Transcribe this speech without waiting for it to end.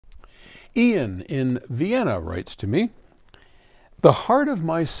Ian in Vienna writes to me, the heart of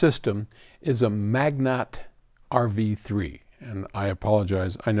my system is a Magnat RV3. And I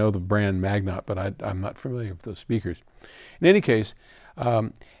apologize, I know the brand Magnat, but I'm not familiar with those speakers. In any case, I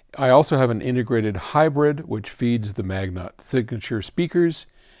also have an integrated hybrid which feeds the Magnat signature speakers.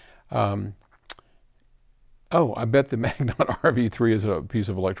 Oh, I bet the Magnat RV3 is a piece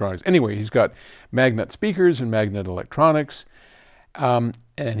of electronics. Anyway, he's got Magnat speakers and Magnat electronics.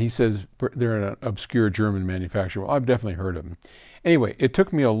 And he says they're an obscure German manufacturer. Well, I've definitely heard of them. Anyway, it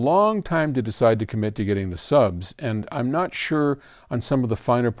took me a long time to decide to commit to getting the subs, and I'm not sure on some of the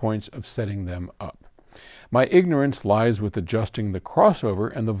finer points of setting them up. My ignorance lies with adjusting the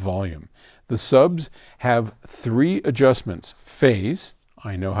crossover and the volume. The subs have 3 adjustments: phase,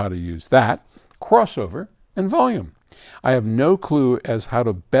 I know how to use that, crossover, and volume. I have no clue as how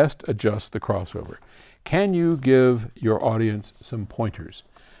to best adjust the crossover. Can you give your audience some pointers?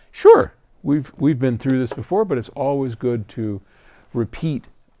 Sure, we've been through this before, but it's always good to repeat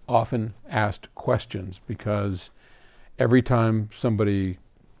often asked questions, because every time somebody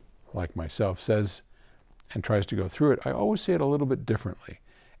like myself says and tries to go through it, I always say it a little bit differently.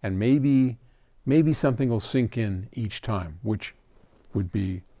 And maybe something will sink in each time, which would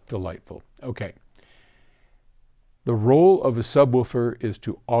be delightful. Okay. The role of a subwoofer is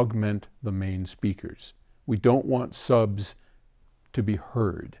to augment the main speakers. We don't want subs to be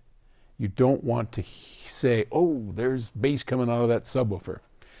heard. You don't want to say, oh, there's bass coming out of that subwoofer.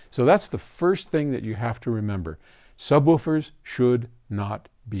 So that's the first thing that you have to remember. Subwoofers should not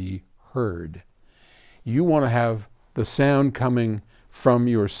be heard. You want to have the sound coming from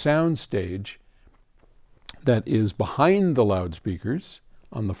your sound stage that is behind the loudspeakers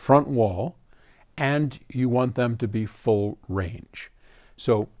on the front wall, and you want them to be full range.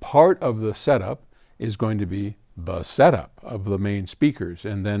 So part of the setup is going to be the setup of the main speakers,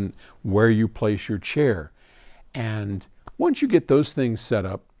 and then where you place your chair. And once you get those things set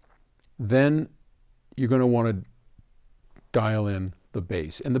up, then you're going to want to dial in the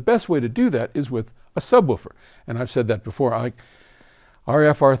bass. And the best way to do that is with a subwoofer. And I've said that before. Our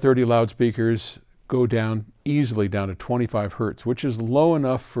FR30 loudspeakers go down easily down to 25 hertz, which is low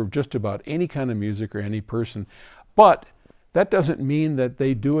enough for just about any kind of music or any person. But that doesn't mean that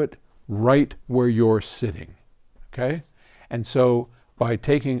they do it right where you're sitting. Okay? And so by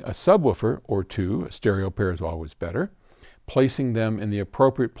taking a subwoofer or 2, a stereo pair is always better, placing them in the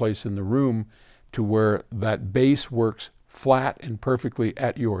appropriate place in the room to where that bass works flat and perfectly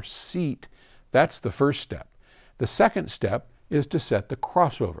at your seat, that's the first step. The second step is to set the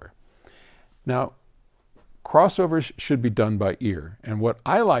crossover. Now, crossovers should be done by ear. And what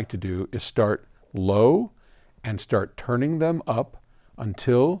I like to do is start low and start turning them up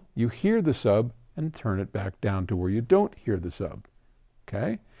until you hear the sub, and turn it back down to where you don't hear the sub.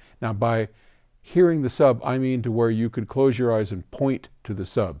 Okay? Now, by hearing the sub, I mean to where you could close your eyes and point to the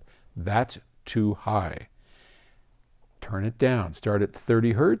sub. That's too high. Turn it down. Start at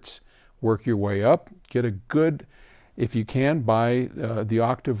 30 hertz, work your way up, get a good, if you can, buy the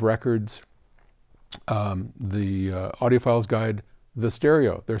Octave Records, the Audiophile's Guide, the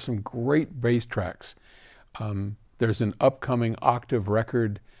stereo. There's some great bass tracks. There's an upcoming Octave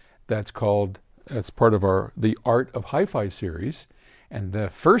record that's called, that's part of the Art of Hi-Fi series. And the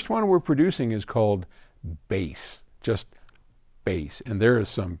first one we're producing is called Bass, just bass. And there is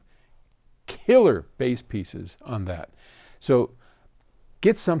some killer bass pieces on that. So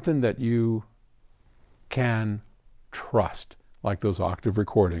get something that you can trust, like those Octave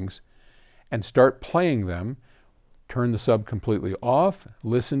recordings, and start playing them. Turn the sub completely off,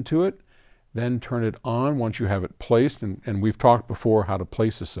 listen to it, then turn it on once you have it placed. And we've talked before how to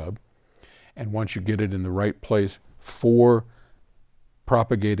place a sub. And once you get it in the right place for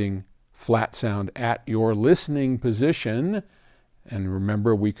propagating flat sound at your listening position, and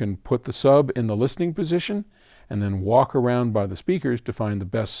remember, we can put the sub in the listening position and then walk around by the speakers to find the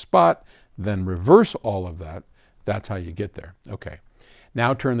best spot, then reverse all of that. That's how you get there. Okay.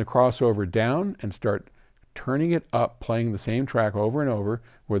 Now turn the crossover down and start turning it up, playing the same track over and over,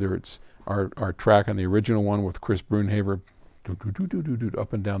 whether it's our track on the original one with Chris Brunhaver,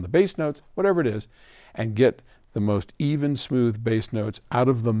 up and down the bass notes, whatever it is, and get the most even, smooth bass notes out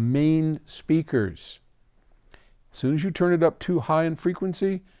of the main speakers. As soon as you turn it up too high in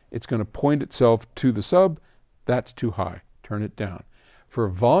frequency, it's going to point itself to the sub. That's too high. Turn it down. For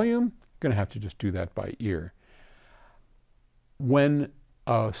volume, you're going to have to just do that by ear. When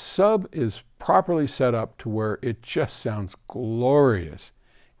a sub is properly set up to where it just sounds glorious,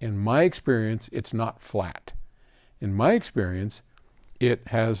 in my experience, it's not flat. In my experience, it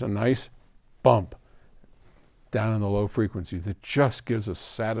has a nice bump down in the low frequencies. It just gives a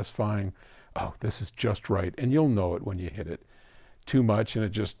satisfying, oh, this is just right. And you'll know it when you hit it. Too much, and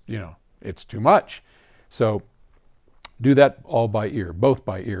it just, it's too much. So do that all by ear, both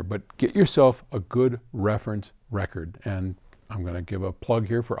by ear, but get yourself a good reference record. And I'm going to give a plug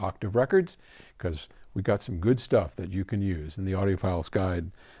here for Octave Records, because we got some good stuff that you can use in the Audiophiles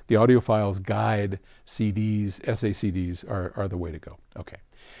Guide. The Audiophiles Guide CDs, SACDs are the way to go. Okay.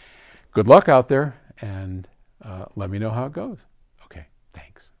 Good luck out there, and let me know how it goes.